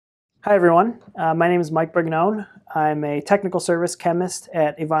Hi everyone, my name is Mike Brignone. I'm a technical service chemist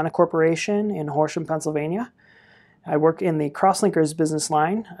at Evonik Corporation in Horsham, Pennsylvania. I work in the Crosslinkers business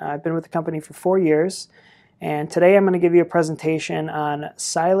line. I've been with the company for 4 years, and today I'm going to give you a presentation on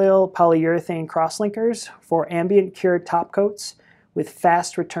Silyl-Polyurethane Crosslinkers for ambient cured topcoats with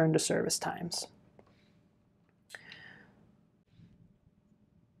fast return to service times.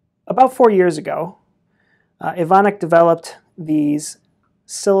 About 4 years ago, Evonik developed these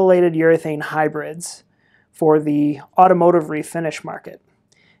silylated urethane hybrids for the automotive refinish market.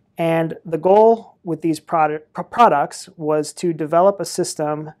 And the goal with these products was to develop a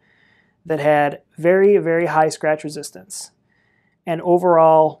system that had very, very high scratch resistance and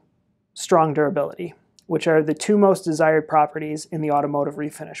overall strong durability, which are the two most desired properties in the automotive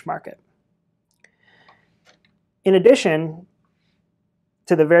refinish market. In addition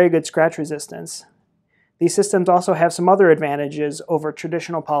to the very good scratch resistance, these systems also have some other advantages over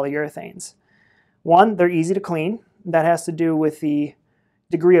traditional polyurethanes. One, they're easy to clean. That has to do with the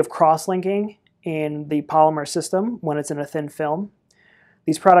degree of cross-linking in the polymer system when it's in a thin film.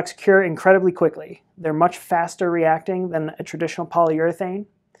 These products cure incredibly quickly. They're much faster reacting than a traditional polyurethane,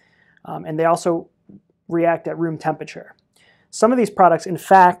 and they also react at room temperature. Some of these products, in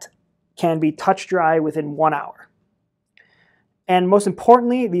fact, can be touch dry within 1 hour. And most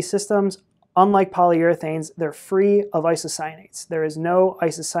importantly, these systems, unlike polyurethanes, they're free of isocyanates. There is no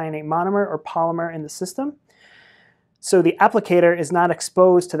isocyanate monomer or polymer in the system. So the applicator is not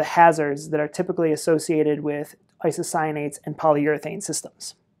exposed to the hazards that are typically associated with isocyanates and polyurethane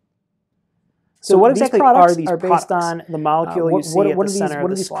systems. So what exactly are these products? Based on the molecule you see at the center of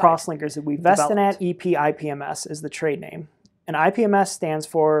the slide. What are these crosslinkers that we've developed? VESTANAT EP.MF is the trade name. And IP.MF stands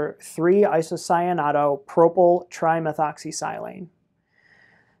for 3-hocyanatopropyl trimethoxysilane.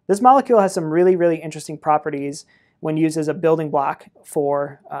 This molecule has some really interesting properties when used as a building block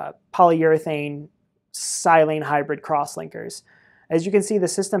for polyurethane silane hybrid crosslinkers. As you can see, the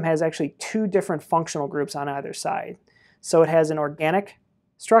system has actually two different functional groups on either side. So it has an organic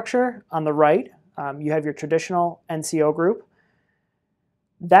structure on the right. You have your traditional NCO group.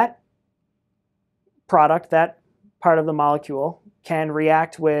 That product, that part of the molecule, can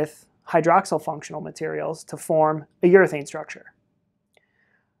react with hydroxyl functional materials to form a urethane structure.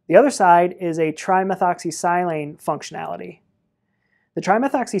 The other side is a trimethoxysilane functionality. The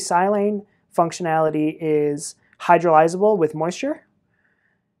trimethoxysilane functionality is hydrolyzable with moisture,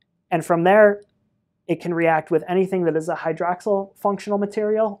 and from there it can react with anything that is a hydroxyl functional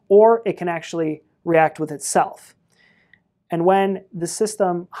material, or it can actually react with itself. And when the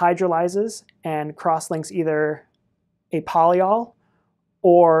system hydrolyzes and crosslinks either a polyol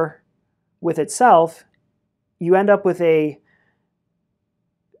or with itself, you end up with a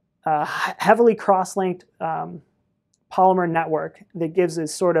heavily cross-linked polymer network that gives a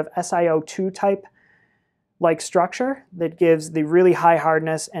sort of SiO2 type like structure that gives the really high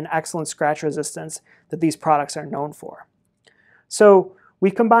hardness and excellent scratch resistance that these products are known for. So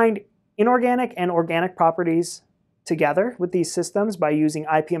we've combined inorganic and organic properties together with these systems by using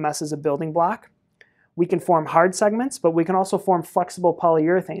IP.MF as a building block. We can form hard segments, but we can also form flexible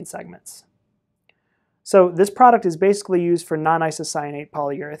polyurethane segments. So this product is basically used for non-isocyanate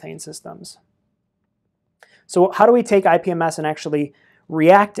polyurethane systems. So how do we take IP.MF and actually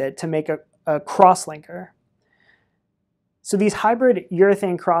react it to make a crosslinker? So these hybrid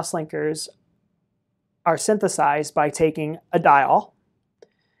urethane crosslinkers are synthesized by taking a diol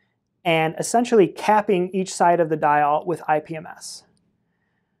and essentially capping each side of the diol with IP.MF.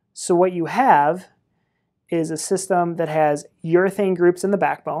 So what you have is a system that has urethane groups in the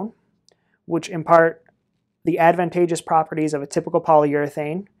backbone, which impart the advantageous properties of a typical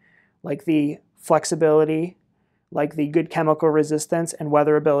polyurethane, like the flexibility, like the good chemical resistance and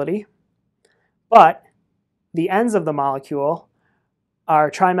weatherability. But the ends of the molecule are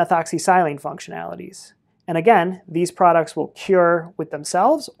trimethoxysilane functionalities. And again, these products will cure with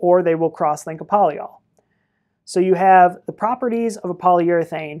themselves or they will cross-link a polyol. So you have the properties of a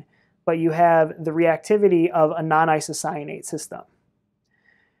polyurethane, but you have the reactivity of a non-isocyanate system.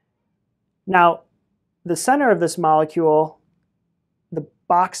 Now, the center of this molecule, the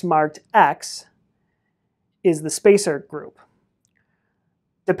box marked X, is the spacer group.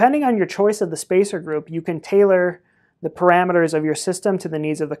 Depending on your choice of the spacer group, you can tailor the parameters of your system to the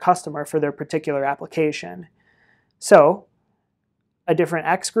needs of the customer for their particular application. So, a different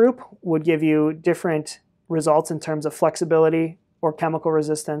X group would give you different results in terms of flexibility or chemical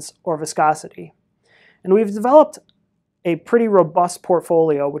resistance or viscosity. And we've developed a pretty robust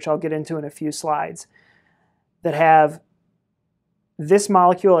portfolio, which I'll get into in a few slides, that have this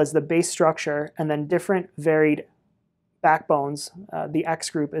molecule as the base structure and then different varied backbones, the X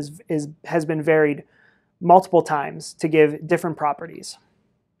group has been varied multiple times to give different properties.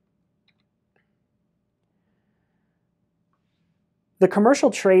 The commercial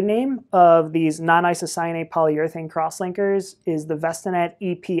trade name of these non-isocyanate polyurethane crosslinkers is the VESTANAT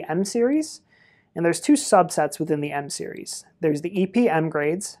EP.M series, and there's two subsets within the M series. There's the EP.M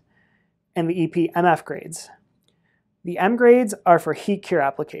grades and the EP.MF grades. The M grades are for heat cure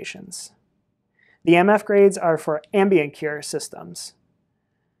applications. The MF grades are for ambient cure systems.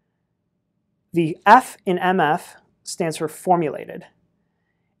 The F in MF stands for formulated.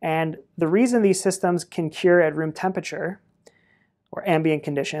 And the reason these systems can cure at room temperature or ambient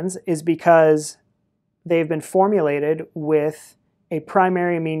conditions is because they've been formulated with a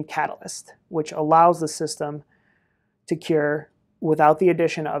primary amine catalyst, which allows the system to cure without the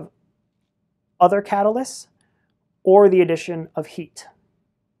addition of other catalysts or the addition of heat.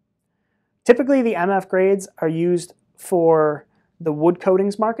 Typically, the MF grades are used for the wood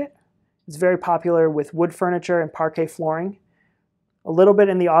coatings market. It's very popular with wood furniture and parquet flooring, a little bit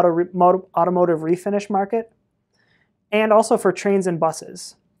in the automotive refinish market, and also for trains and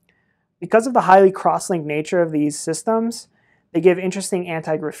buses. Because of the highly cross-linked nature of these systems, they give interesting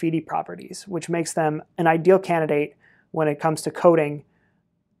anti-graffiti properties, which makes them an ideal candidate when it comes to coating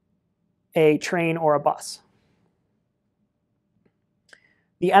a train or a bus.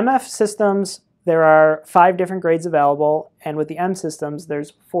 The MF systems, there are 5 different grades available, and with the M systems,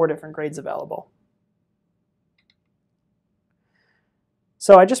 there's 4 different grades available.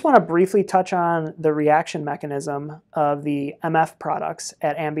 So I just want to briefly touch on the reaction mechanism of the MF products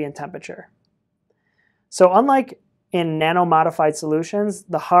at ambient temperature. So unlike in nano-modified solutions,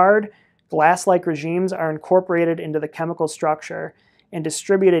 the hard, glass-like regimes are incorporated into the chemical structure and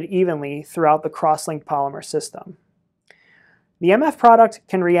distributed evenly throughout the cross-linked polymer system. The MF product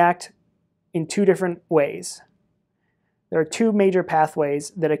can react in 2 different ways. There are 2 major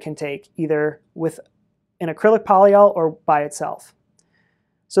pathways that it can take, either with an acrylic polyol or by itself.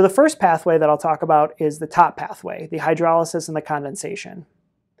 So the first pathway that I'll talk about is the top pathway, the hydrolysis and the condensation.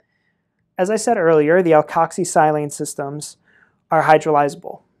 As I said earlier, the alkoxysilane systems are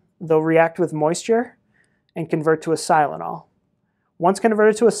hydrolyzable. They'll react with moisture and convert to a silanol. Once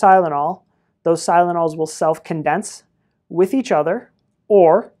converted to a silanol, those silanols will self-condense with each other,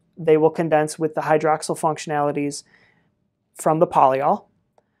 or they will condense with the hydroxyl functionalities from the polyol.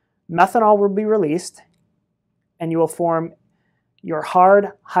 Methanol will be released, and you will form your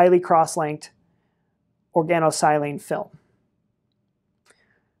hard, highly cross-linked organosilane film.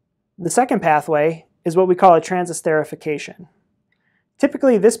 The second pathway is what we call a transesterification.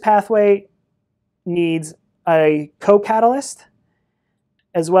 Typically, this pathway needs a co-catalyst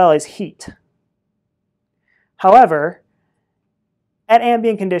as well as heat. However, at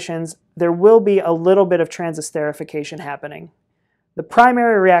ambient conditions, there will be a little bit of transesterification happening. The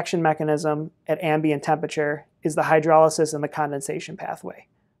primary reaction mechanism at ambient temperature is the hydrolysis and the condensation pathway.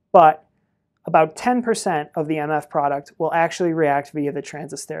 But about 10% of the MF product will actually react via the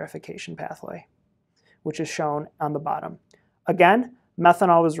transesterification pathway, which is shown on the bottom. Again,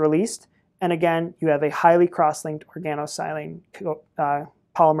 methanol was released, and again, you have a highly cross-linked organosilane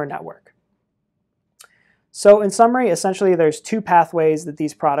polymer network. So in summary, essentially there's 2 pathways that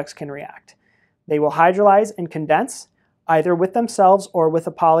these products can react. They will hydrolyze and condense, either with themselves or with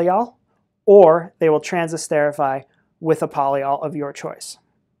a polyol, or they will transesterify with a polyol of your choice.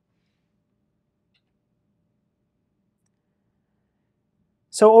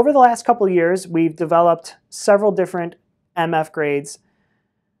 So over the last couple of years, we've developed several different MF grades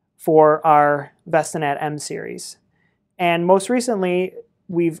for our VESTANAT M series. And most recently,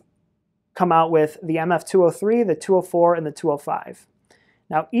 we've come out with the MF203, the 204, and the 205.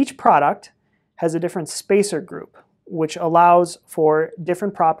 Now, each product has a different spacer group, which allows for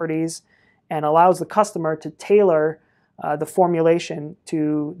different properties and allows the customer to tailor the formulation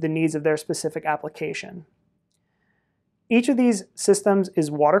to the needs of their specific application. Each of these systems is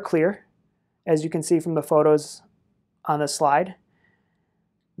water clear, as you can see from the photos on this slide.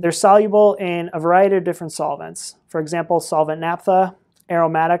 They're soluble in a variety of different solvents. For example, solvent naphtha,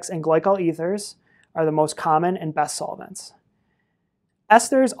 aromatics, and glycol ethers are the most common and best solvents.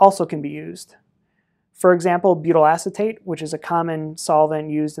 Esters also can be used. For example, butyl acetate, which is a common solvent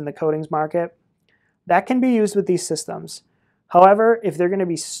used in the coatings market, that can be used with these systems. However, if they're going to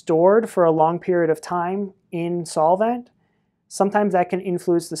be stored for a long period of time in solvent, sometimes that can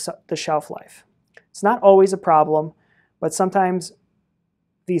influence the shelf life. It's not always a problem, but sometimes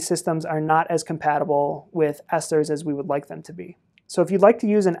these systems are not as compatible with esters as we would like them to be. So if you'd like to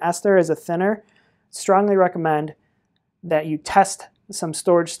use an ester as a thinner, strongly recommend that you test some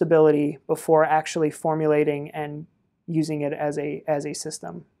storage stability before actually formulating and using it as a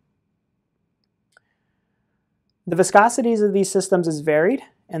system. The viscosities of these systems is varied,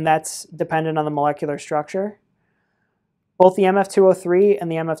 and that's dependent on the molecular structure. Both the MF203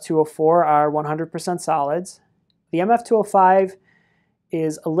 and the MF204 are 100% solids. The MF205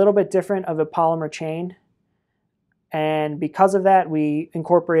 is a little bit different of a polymer chain, and because of that, we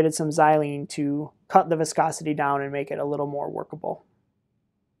incorporated some xylene to cut the viscosity down and make it a little more workable.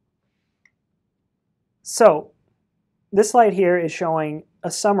 So, this slide here is showing a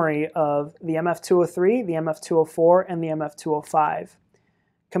summary of the MF203, the MF204, and the MF205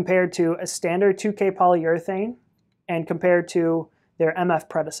 compared to a standard 2K polyurethane and compared to their MF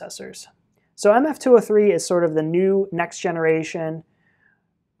predecessors. So MF203 is sort of the new next generation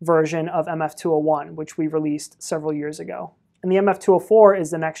version of MF201, which we released several years ago. And the MF204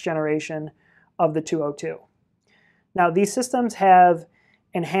 is the next generation of the 202. Now, these systems have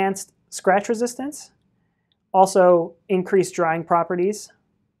enhanced scratch resistance, also increased drying properties,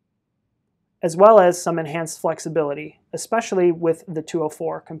 as well as some enhanced flexibility, especially with the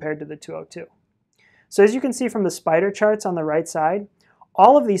 204 compared to the 202. So as you can see from the spider charts on the right side,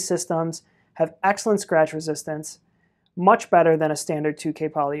 all of these systems have excellent scratch resistance, much better than a standard 2K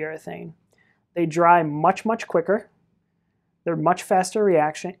polyurethane. They dry much, much quicker. They're much faster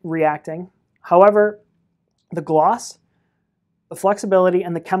reacting. However, the gloss, the flexibility,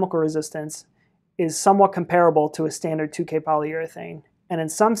 and the chemical resistance is somewhat comparable to a standard 2K polyurethane, and in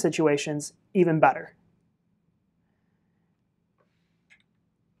some situations, even better.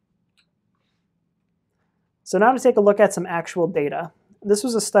 So now to take a look at some actual data. This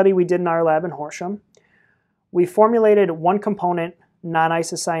was a study we did in our lab in Horsham. We formulated one component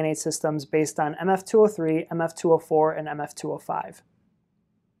non-isocyanate systems based on MF203, MF204, and MF205.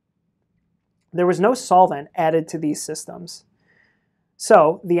 There was no solvent added to these systems.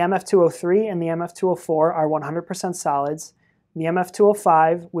 So the MF203 and the MF204 are 100% solids. The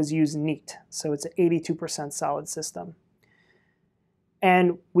MF205 was used neat, so it's an 82% solid system.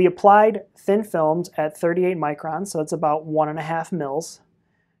 And we applied thin films at 38 microns, so it's about 1.5 mils,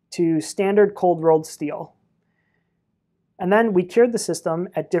 to standard cold rolled steel. And then we cured the system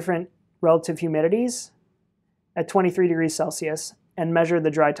at different relative humidities at 23 degrees Celsius and measured the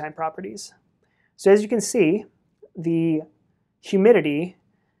dry time properties. So as you can see, the humidity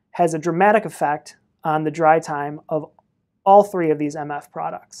has a dramatic effect on the dry time of all three of these MF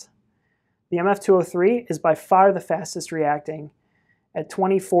products. The MF203 is by far the fastest reacting at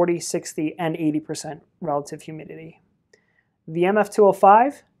 20, 40, 60, and 80% relative humidity. The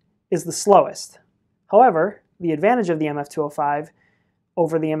MF205 is the slowest. However, the advantage of the MF205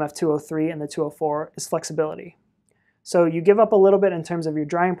 over the MF203 and the 204 is flexibility. So you give up a little bit in terms of your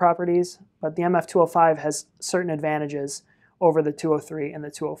drying properties, but the MF205 has certain advantages over the 203 and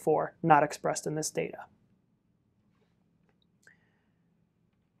the 204, not expressed in this data.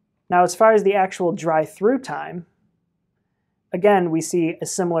 Now, as far as the actual dry-through time, again, we see a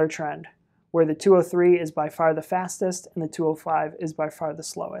similar trend, where the 203 is by far the fastest and the 205 is by far the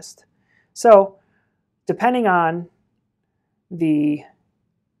slowest. So, depending on the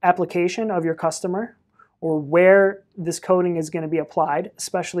application of your customer or where this coating is going to be applied,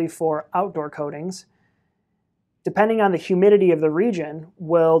 especially for outdoor coatings, depending on the humidity of the region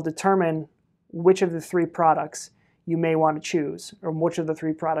will determine which of the three products you may want to choose, or which of the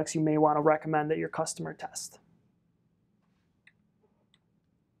three products you may want to recommend that your customer test.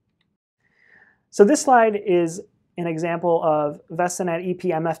 So this slide is an example of VESTANAT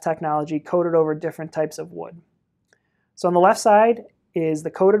EP.MF technology coated over different types of wood. So on the left side is the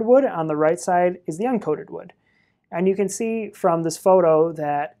coated wood, on the right side is the uncoated wood. And you can see from this photo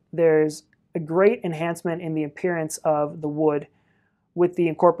that there's a great enhancement in the appearance of the wood with the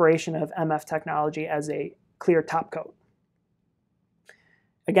incorporation of MF technology as a clear top coat.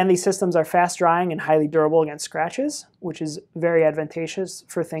 Again, these systems are fast drying and highly durable against scratches, which is very advantageous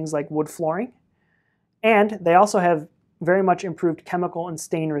for things like wood flooring. And they also have very much improved chemical and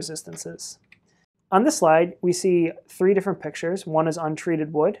stain resistances. On this slide, we see three different pictures. One is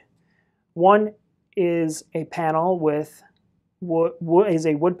untreated wood. One is a panel with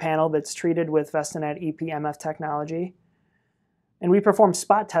a wood panel that's treated with VESTANAT EP.MF technology. And we perform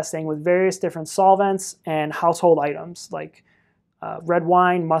spot testing with various different solvents and household items like red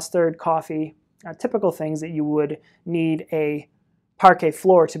wine, mustard, coffee, typical things that you would need a parquet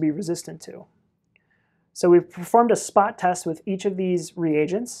floor to be resistant to. So we've performed a spot test with each of these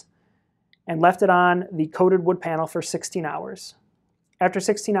reagents and left it on the coated wood panel for 16 hours. After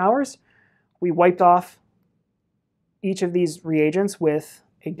 16 hours, we wiped off each of these reagents with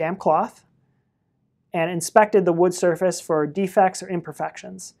a damp cloth and inspected the wood surface for defects or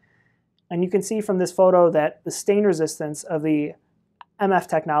imperfections. And you can see from this photo that the stain resistance of the MF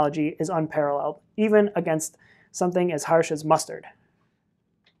technology is unparalleled, even against something as harsh as mustard.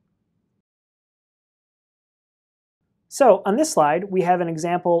 So on this slide, we have an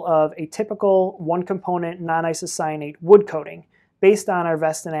example of a typical one-component non-isocyanate wood coating based on our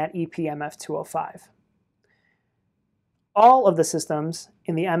VESTANAT EP.MF 205. All of the systems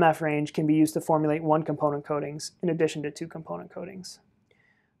in the MF range can be used to formulate one-component coatings in addition to two-component coatings.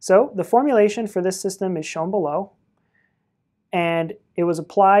 So the formulation for this system is shown below, and it was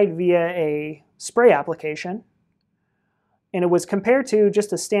applied via a spray application, and it was compared to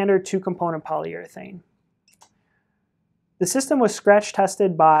just a standard two-component polyurethane. The system was scratch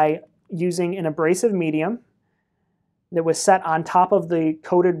tested by using an abrasive medium that was set on top of the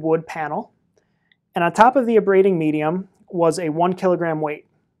coated wood panel. And on top of the abrading medium was a 1 kilogram weight.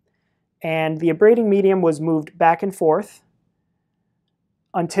 And the abrading medium was moved back and forth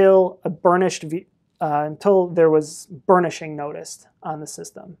until until there was burnishing noticed on the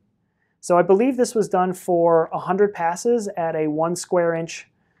system. So I believe this was done for 100 passes at a 1 square inch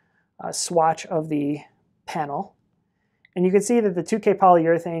swatch of the panel. And you can see that the 2K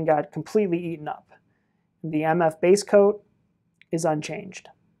polyurethane got completely eaten up. The MF base coat is unchanged.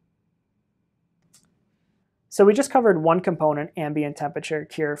 So we just covered one component ambient temperature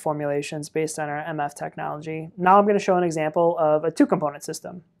cure formulations based on our MF technology. Now I'm going to show an example of a two-component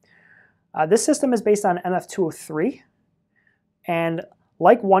system. This system is based on MF 203, and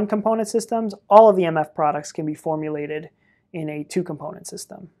like one-component systems, all of the MF products can be formulated in a two-component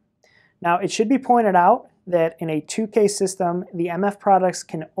system. Now it should be pointed out that in a 2K system, the MF products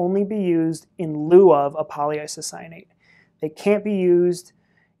can only be used in lieu of a polyisocyanate. They can't be used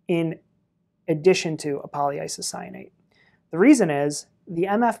in addition to a polyisocyanate. The reason is the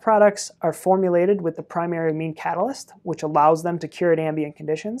MF products are formulated with the primary amine catalyst, which allows them to cure at ambient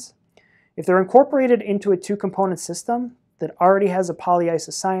conditions. If they're incorporated into a two-component system that already has a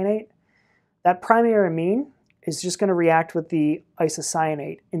polyisocyanate, that primary amine is just going to react with the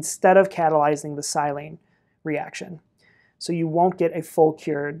isocyanate instead of catalyzing the silane reaction. So you won't get a full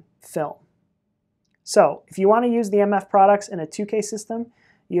cured film. So if you want to use the MF products in a 2K system,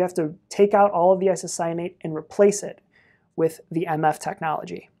 you have to take out all of the isocyanate and replace it with the MF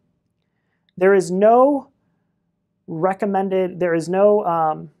technology. There is no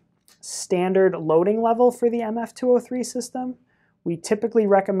standard loading level for the MF 203 system. We typically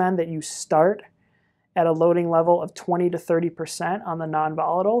recommend that you start at a loading level of 20 to 30% on the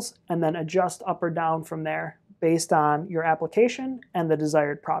non-volatiles and then adjust up or down from there based on your application and the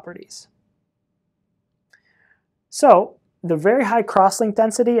desired properties. So the very high crosslink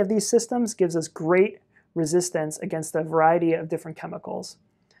density of these systems gives us great resistance against a variety of different chemicals.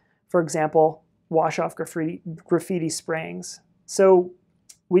 For example, wash-off graffiti sprayings. So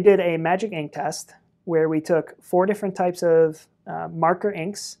we did a magic ink test where we took 4 different types of marker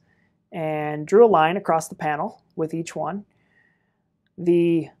inks and drew a line across the panel with each one.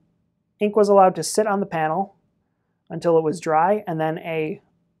 The ink was allowed to sit on the panel until it was dry, and then a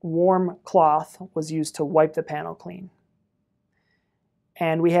warm cloth was used to wipe the panel clean.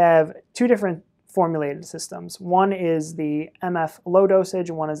 And we have 2 different formulated systems. One is the MF low dosage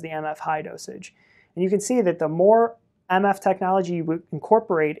and one is the MF high dosage. And you can see that the more MF technology you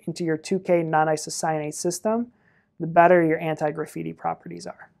incorporate into your 2K non-isocyanate system, the better your anti-graffiti properties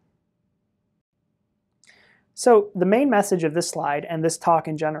are. So the main message of this slide and this talk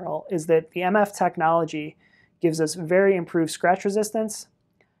in general is that the MF technology gives us very improved scratch resistance,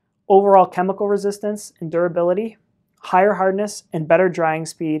 overall chemical resistance and durability, higher hardness, and better drying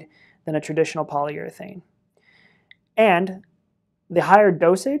speed than a traditional polyurethane. And the higher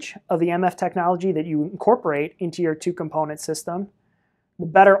dosage of the MF technology that you incorporate into your two-component system, the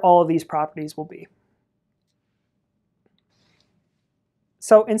better all of these properties will be.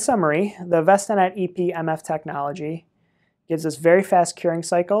 So in summary, the VESTANAT EP.MF technology gives us very fast curing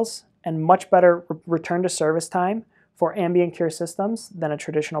cycles and much better return to service time for ambient cure systems than a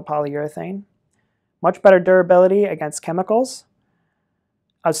traditional polyurethane, much better durability against chemicals,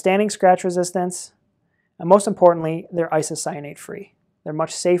 outstanding scratch resistance, and most importantly, they're isocyanate free. They're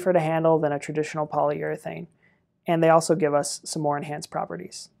much safer to handle than a traditional polyurethane, and they also give us some more enhanced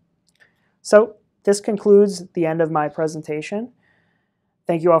properties. So this concludes the end of my presentation.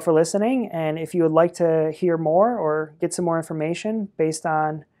 Thank you all for listening, and if you would like to hear more or get some more information based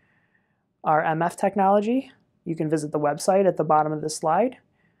on our MF technology, you can visit the website at the bottom of this slide,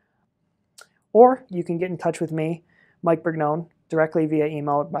 or you can get in touch with me, Mike Brignone, directly via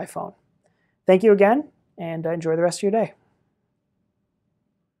email or by phone. Thank you again, and enjoy the rest of your day.